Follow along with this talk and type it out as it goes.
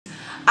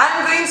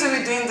I'm going to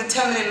be doing the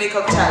 10-minute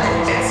makeup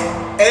challenge.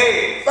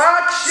 8,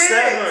 Fuck shit!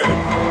 7.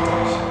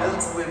 I look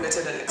way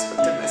better than I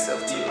expected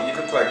myself to. You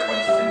look like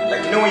unfinished.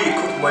 Like, you know when you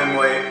cook moi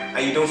moi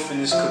and you don't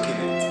finish cooking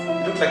it?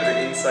 You look like the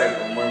inside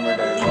of moi moi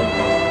that is not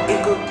cooked.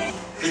 It could be.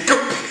 It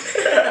could be.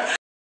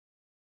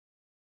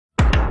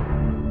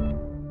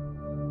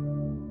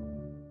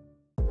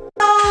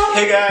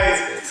 Hey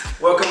guys,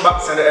 welcome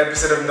back to another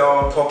episode of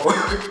No Purple.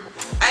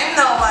 I'm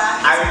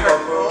Noah. I'm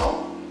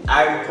Purple.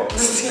 I'm Purple.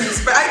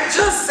 But I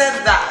just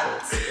said that.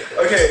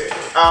 Okay,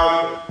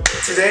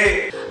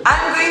 today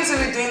I'm going to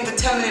be doing the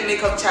 10-minute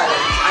makeup challenge.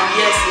 And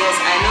yes,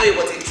 I know it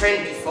was a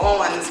trend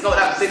before and it's not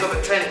that big of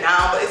a trend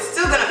now, but it's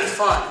still gonna be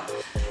fun.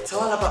 It's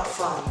all about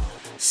fun.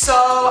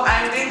 So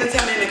I'm doing the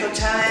 10-minute makeup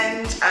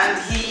challenge and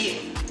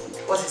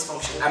what's his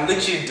function? I'm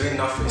literally doing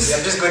nothing.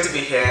 I'm just going to be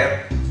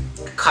here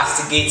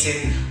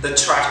castigating the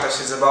trash that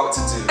she's about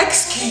to do.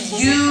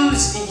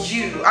 Excuse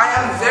you, I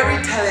am very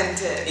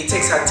talented. It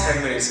takes her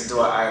 10 minutes to do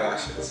her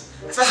eyelashes.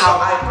 First of all,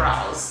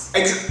 eyebrows.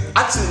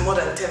 Actually more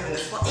than 10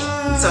 minutes.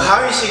 So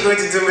how is she going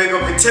to do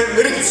makeup in 10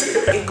 minutes?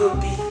 It could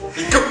be.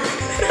 It could be.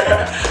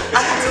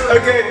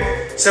 Okay,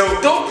 so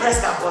don't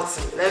press that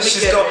button. Let me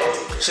she's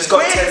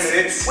got 10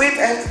 minutes. Wait,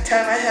 I have to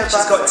turn my hair back.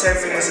 She's got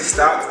 10 minutes to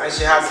start and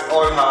she has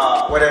all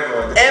her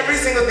whatever. Every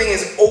single thing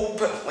is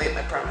open. Wait,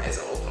 my primer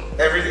isn't open.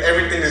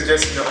 Everything is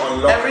just, you know,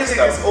 unlocked. Everything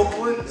is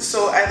open,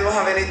 so I don't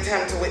have any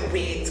time to wait,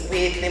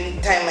 let me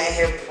tie my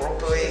hair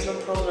properly. There's no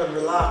problem,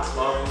 relax,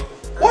 mommy.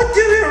 What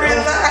do you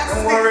relax?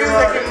 Don't worry feels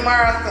about like a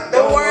marathon.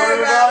 Don't worry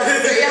about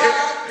it.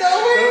 Yeah,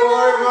 don't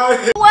worry about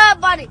it. Don't worry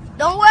about it.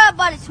 Don't worry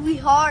about it,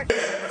 sweetheart.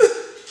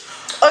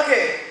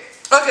 Okay,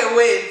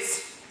 wait.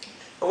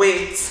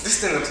 This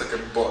thing looks like a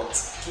butt.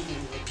 Give me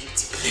a beauty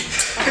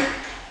blender.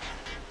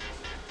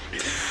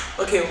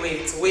 Okay,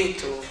 wait.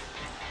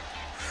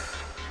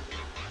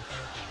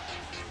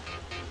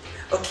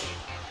 Okay.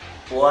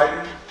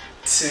 1,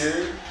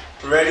 2,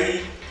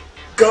 ready,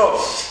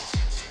 go!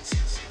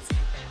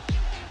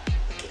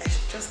 Okay, I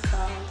should just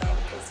calm down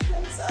because the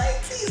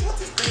anxiety is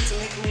what is going to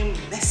make me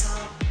mess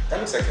up. That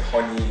looks like a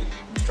honey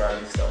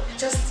drying stuff.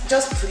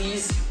 Just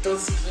please don't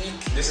speak.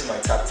 This is my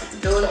tactic.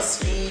 Don't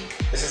speak.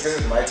 This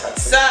is my tactic.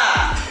 Sir!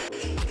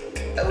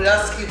 I would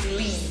ask you to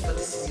leave, but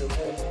this is your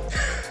home.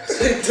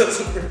 So it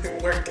doesn't really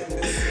work in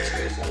this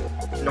situation.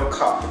 No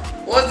cap.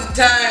 What's the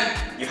time?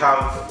 You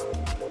have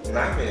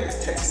 9 minutes,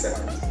 30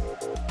 seconds.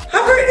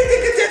 I've already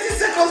taken 30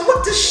 seconds.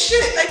 What the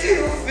shit? I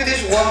didn't even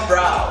finish one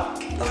brow.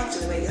 Oh,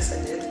 actually, wait, yes I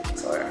did.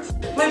 Sorry.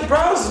 My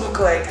brows look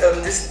like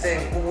this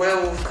thing,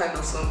 werewolf kind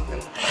of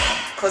something.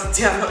 Because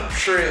they are not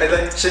true.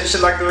 She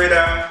like the way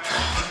that.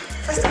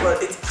 First of all,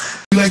 it's.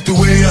 You like the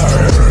way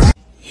I.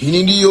 He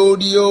need the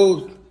old.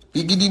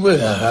 Nope,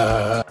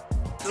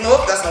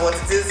 that's not what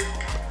it is.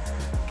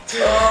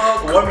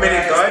 Oh, 1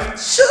 minute gone.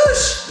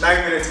 Shush!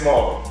 9 minutes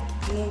more.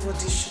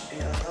 Nobody should be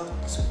allowed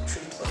to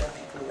treat other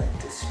people like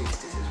this.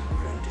 This is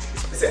really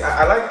disrespectful. See,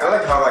 I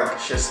like how like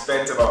she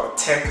spent about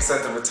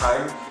 10% of the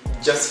time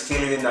just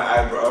filling in her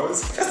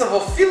eyebrows. First of all,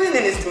 filling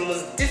in is the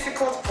most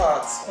difficult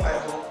part. I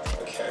hope.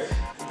 Okay.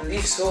 I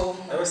believe so.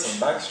 There were some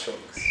back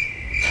strokes.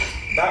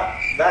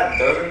 That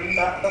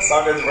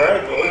sounded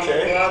very good.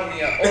 Okay. Well,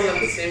 we are all on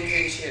the same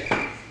page here.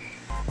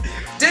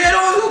 They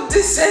don't look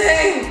the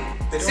same.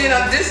 See,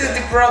 now this is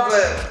the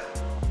problem.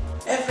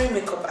 Every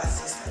makeup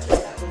artist, at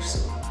least I hope so,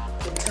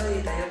 will tell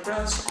you that your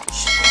brows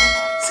should be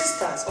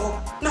sisters. Oh,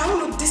 no, I don't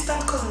know,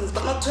 distant cousins,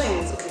 but not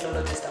twins. Okay,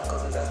 no, distant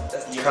cousins.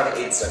 That's You have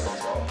 8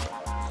 seconds more.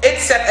 8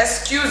 seconds.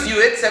 Excuse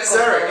you, 8 seconds.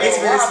 Sorry, 8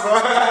 minutes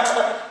more.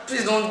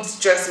 Please don't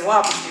stress me.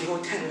 What happens if you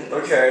hold 10 minutes?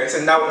 Okay, so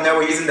now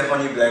we're using the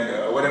honey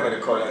blender or whatever they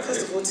call it.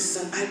 First of all, this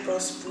is an eyebrow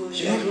spoon.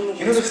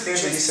 You know those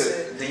things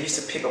they used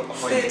to pick up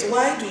honey. Faith,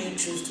 why do you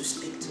choose to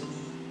speak to me?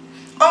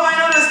 Oh, I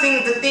know those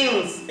things, the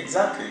things.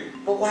 Exactly.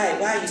 But why?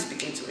 Why are you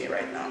speaking to me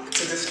right now?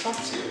 To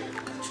distract you.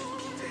 That should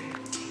be very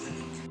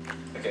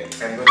demonic. Okay,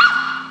 I'm going.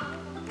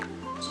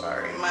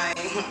 Sorry, my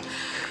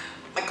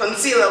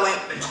concealer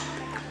went.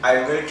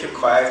 I'm going to keep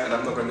quiet and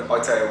I'm not going to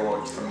utter a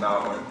word from now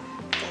on.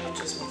 That will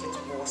just make it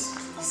worse.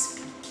 Please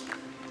speak.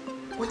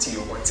 What do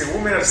you want? A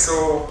woman is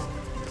so.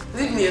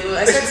 Leave me alone.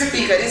 I said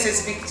speak. I didn't say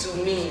speak to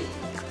me.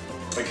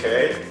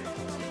 Okay.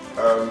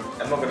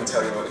 I'm not going to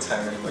tell you all the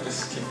time anymore.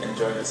 Just keep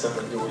enjoying yourself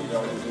and do what you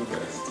know how to do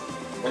best.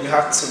 When you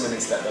have 2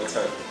 minutes left, I'll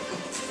tell you.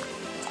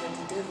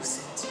 The devil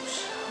sent you.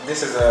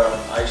 This is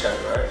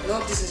eyeshadow, right? No,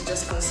 this is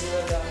just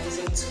concealer that I'm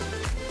using to.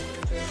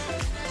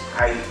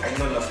 I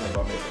know nothing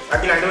about makeup. I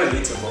mean, I know a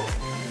little, but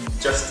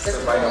just the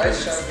minor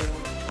basics.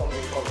 Eyeshadow come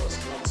in colors,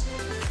 not.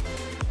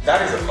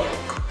 That is a color.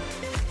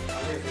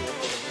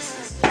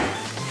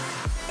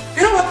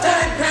 You know what?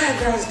 That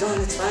eyebrow is done.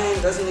 It's fine.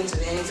 It doesn't need to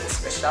be anything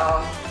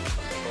special.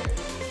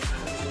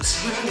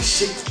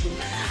 Shaking.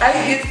 I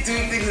hate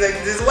doing things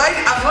like this. Why?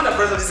 I'm not a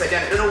person of this idea.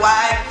 I don't know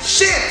why.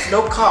 Shit!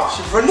 No cap.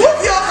 Move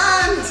your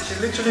hands! She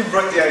literally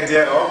brought the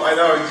idea up. I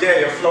know. Yeah,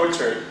 your flow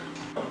chart.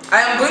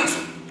 I am going to.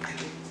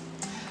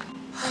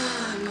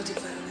 I'm not a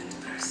violent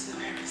person.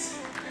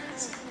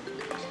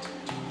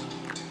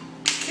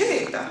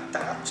 Okay, that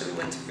actually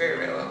went very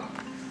well.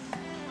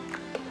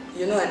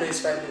 You know I know it's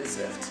 5 minutes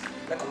left.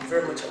 Like I'm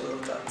very much aware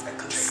of that. I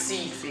can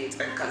see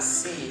fate. I can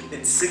see.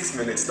 It's 6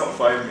 minutes, not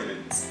 5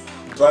 minutes.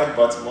 Blind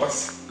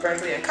Batmos.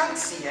 Apparently I can't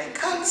see. I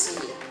can't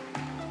see.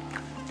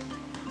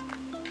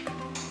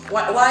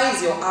 Why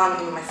is your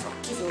arm in my phone?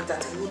 Give me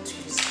that. I need to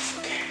use it.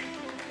 Okay.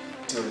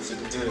 Do this, you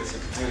can do this, you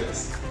can do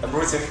this. I'm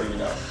rooting for you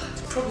now.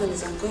 The problem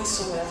is I'm going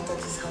somewhere after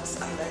this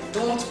house and I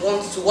don't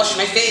want to wash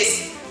my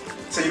face.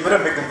 So you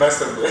better make the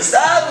best of this.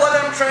 That's what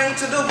I'm trying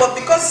to do, but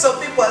because some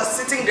people are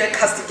sitting there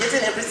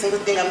castigating every single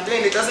thing I'm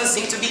doing, it doesn't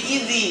seem to be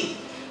easy.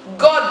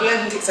 God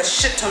blending takes a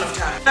shit ton of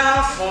time.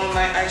 Now for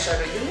my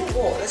eyeshadow, you know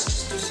what? Let's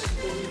just do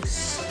something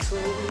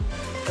subtle.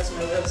 That's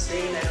my way of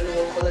saying I don't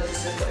know what color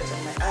this is, but it's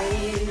on my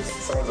eyes.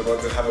 Someone's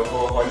about to have a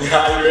whole honey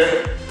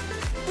highway.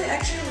 Wait,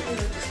 actually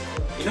really like this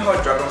color. You know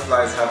how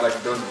dragonflies have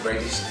like those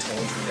reddish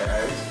tones in their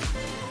eyes?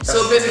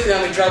 So basically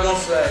I'm a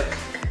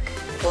dragonfly.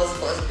 Buzz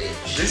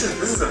bitch. This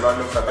is a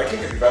random fly. I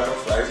think it's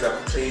dragonflies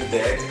that play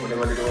dead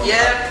whenever they don't want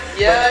Yeah.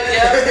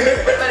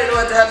 Whenever they don't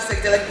want to have sex,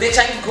 they're like, bitch,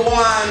 I'm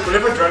gone.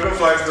 Whenever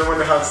dragonflies don't want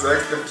to have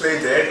sex, they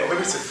play dead. Or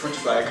maybe it's a fruit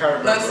fly, I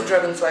can't remember. No, it's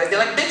dragonflies. They're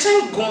like, bitch,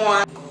 I'm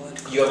gone.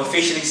 You have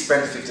officially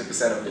spent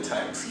 50% of your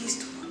time. Please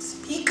do not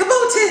speak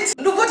about it.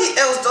 Nobody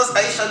else does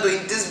eyeshadow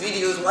in these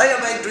videos. Why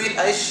am I doing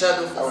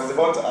eyeshadow? I was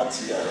about to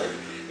ask you that, right?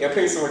 You're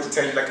paying so much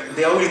attention. Like,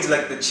 they always do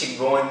like the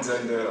cheekbones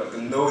and the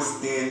nose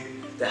thing.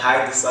 They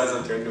hide the size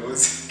of their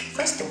nose.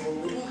 First of all,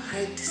 we don't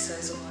hide the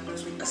size of our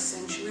nose. We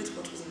accentuate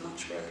what was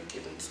naturally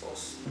given to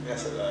us.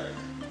 That's a lie.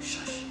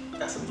 Shush.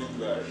 That's a big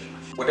lie.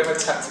 Whatever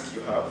tactic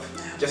you have,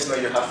 just know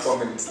you have 4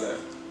 minutes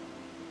left.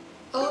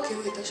 Oh, okay,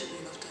 wait, that should be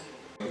enough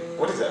time.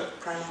 What is that?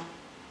 Primer.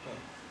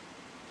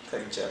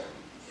 Take a check.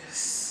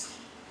 Yes.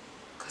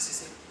 Because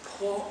it's a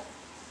poor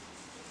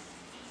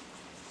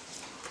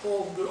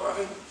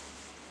blood.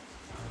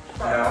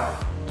 Now,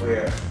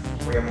 we're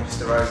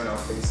moisturizing our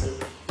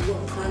faces. You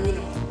are priming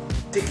or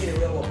taking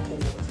away our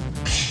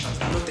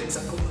pores. I'm not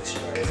exactly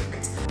moisturizing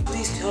it.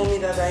 Please tell me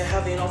that I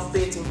have enough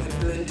faith in my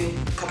blending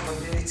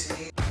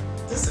capability.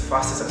 This is the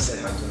fastest I've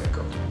seen her do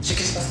makeup. She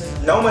keeps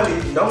passing.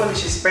 Normally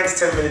she spends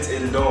 10 minutes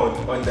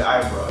alone on the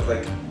eyebrows,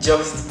 like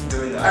just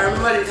doing the I eyebrows.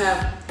 remember the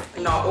time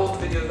in our old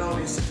videos when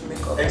we used to do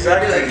makeup.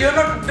 Exactly. Like, you're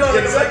not done.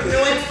 Yeah, exactly.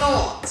 You're like, no,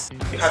 I'm not.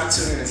 You have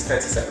 2 minutes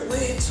 30 seconds.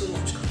 Way too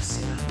much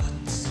concealer,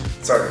 but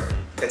Sorry,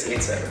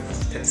 38 seconds,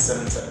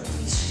 37 seconds.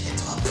 please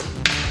shut up.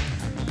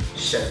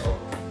 Shut up.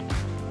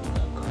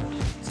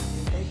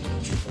 I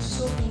hate you for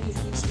so many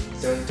reasons.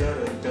 Dun dun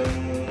dun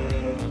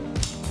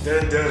dun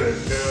dun dun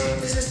dun.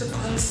 This is to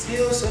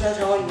conceal so that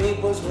our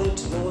neighbors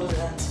won't know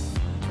that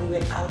we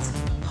were out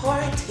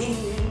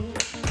partying.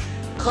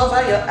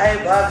 Cover your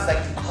eyebrows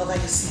like you cover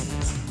your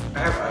sins. I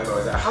have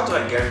eyebrows. How do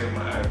I get rid of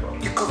my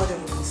eyebrows? You cover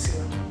them with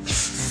concealer.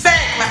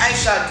 Fake my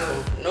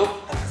eyeshadow.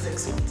 Nope, I can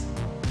fix it.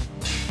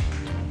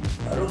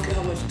 I don't care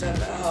how much time I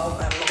have. I'm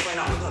not going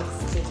out with a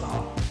fucking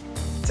clown.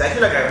 So I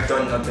feel like I've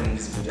done nothing in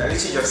this video. I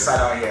literally just sat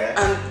out here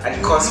and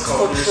you caused look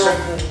for confusion.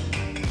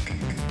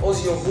 trouble.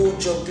 Was your whole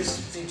job this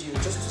video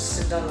just to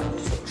sit down and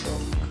look for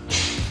trouble?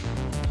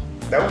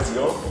 That was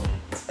your fault.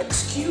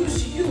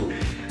 Excuse you.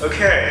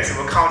 Okay, so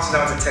we're counting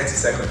down to 30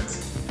 seconds.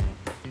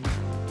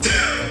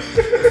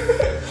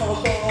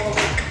 Oh,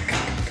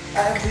 I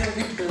will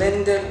be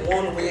blended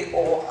one way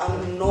or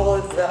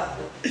another.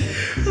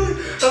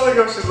 Oh my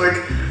gosh, she's like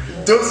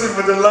dosing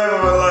for the life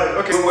of my life.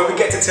 Okay, so when we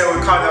get to 10,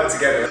 we count down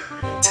together.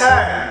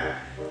 10,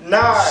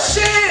 9,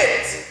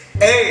 Shit!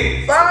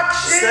 8, Fuck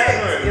shit!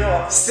 7, You know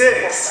what?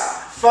 6,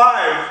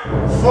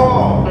 5,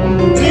 4,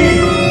 3, 2,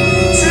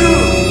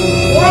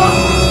 1.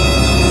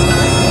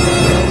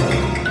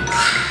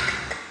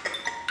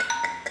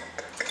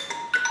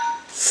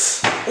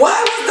 Why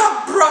was that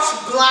brush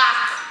black?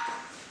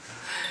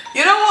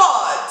 You know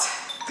what?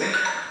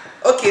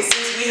 Okay,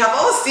 since we have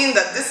all seen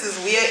that this is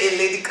where a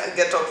lady can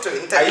get up to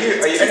in 10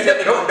 minutes.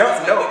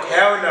 No,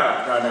 hell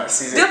no,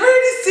 Caesar. They've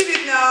already seen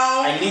it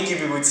now. I need you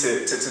people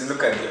to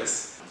look at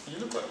this. You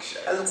look like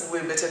shit. I look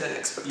way better than I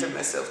expected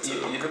myself to.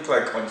 You look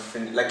like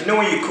unfinished. Like, you know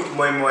when you cook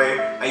moi moi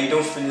and you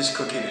don't finish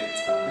cooking it?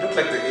 You look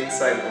like the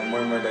inside of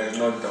moi moi that is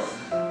not done.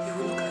 You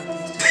will look like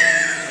this.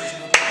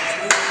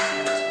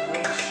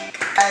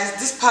 Guys,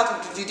 this part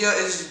of the video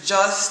is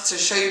just to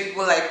show you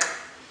people like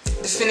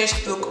the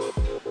finished look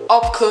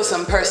up close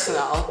and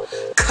personal,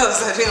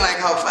 because I didn't like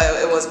how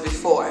it was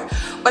before.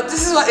 But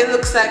this is what it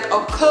looks like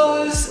up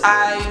close.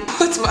 I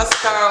put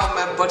mascara on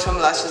my bottom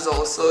lashes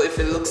also if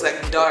it looks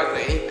like dark or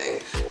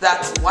anything.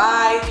 That's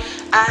why.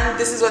 And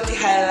this is what the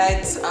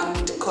highlights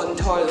and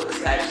contour looks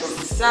like from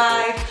the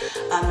side,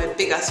 and my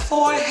big ass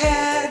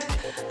forehead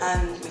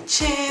and my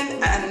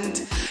chin,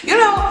 and you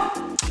know,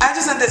 I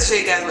just wanted to show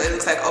you guys what it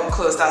looks like up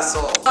close, that's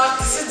all.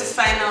 This is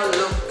the final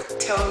look.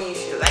 Tell me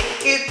if you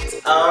like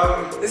it.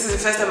 This is the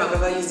first time I've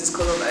ever used this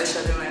color of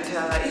eyeshadow in my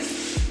entire life.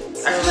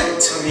 So, I feel like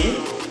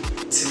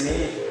to me,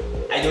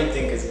 I don't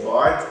think it's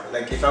bad.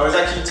 Like, if I was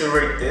actually to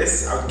rate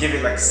this, I would give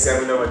it like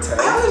 7 over 10.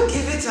 I would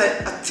give it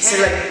a 10.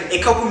 See, like a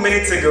couple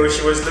minutes ago,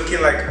 she was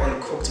looking like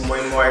uncooked moi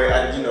moi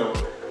and, you know,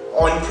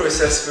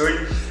 unprocessed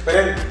food. But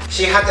then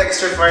she had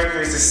extra 5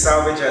 minutes to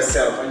salvage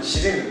herself, and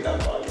she didn't look that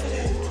bad.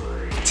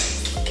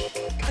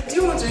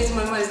 with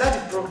my mind. Is that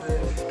the problem?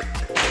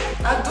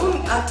 I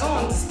don't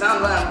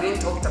understand why I'm being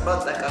talked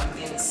about like I'm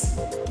Vince.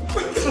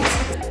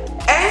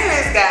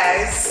 Anyways,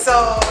 guys,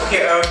 so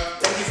okay,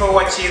 thank you for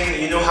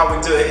watching. You know how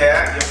we do it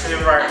here. Your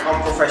favorite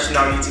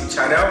unprofessional YouTube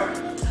channel.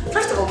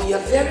 First of all, we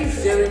are very,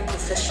 very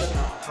professional.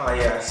 Oh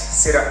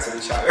yes, say that to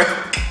the channel.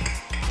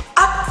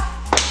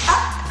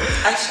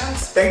 I shan't.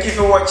 Thank you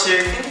for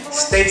watching.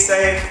 Stay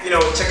safe. You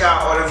know, check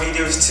out all the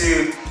videos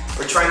too.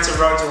 We're trying to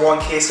run to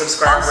 1K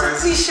subscribers.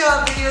 Also, please share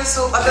our videos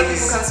so other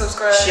people can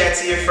subscribe. Share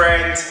to your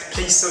friends.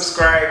 Please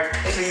subscribe.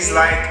 Please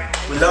like.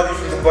 We love you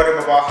from the bottom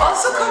of our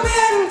hearts. Also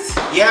comment.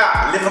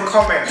 Yeah, leave a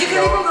comment. You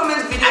can even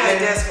comment video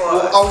ideas for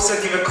us. We'll also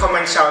give a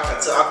comment shout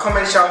out. So our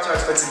comment shout out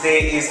for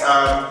today is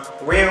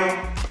Will.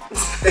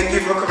 Thank you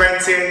for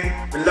commenting.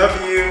 We love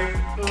you.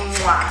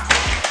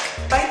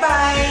 Bye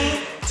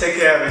bye. Take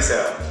care of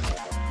yourself.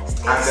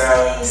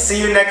 And see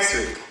you next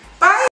week. Bye.